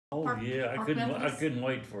Oh Park, yeah, Park I Methodist? couldn't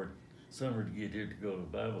wait for summer to get here to go to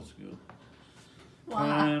Bible school.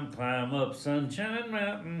 Why? Climb up Sunshine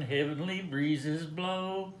Mountain, heavenly breezes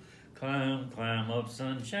blow. Climb up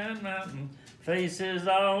Sunshine Mountain, faces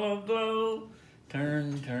all aglow.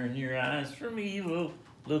 Turn your eyes from evil,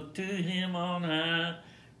 look to him on high.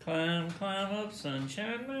 Climb up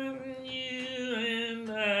Sunshine Mountain, you and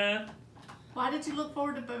I. Why did you look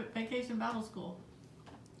forward to Vacation Bible School?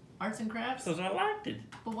 Arts and crafts? Because I liked it.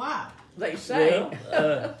 But why? They say.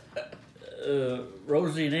 Well,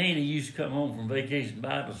 Rosie and Annie used to come home from Vacation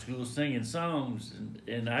Bible School singing songs,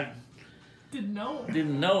 and I Didn't know.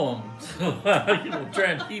 didn't know them, so I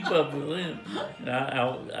trying to keep up with them. And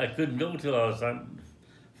I couldn't go till I was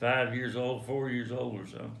 5 years old, 4 years old or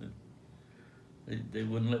something. They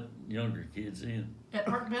wouldn't let younger kids in. At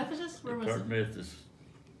Park Methodist? Where was Park it? Methodist.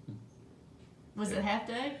 Was it half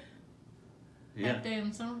day? Yeah, Half day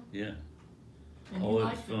in summer? yeah. And Oh, you it was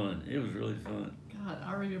liked it? fun. It was really fun. God,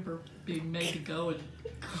 I remember being made to go and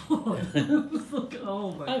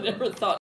oh my I God. never thought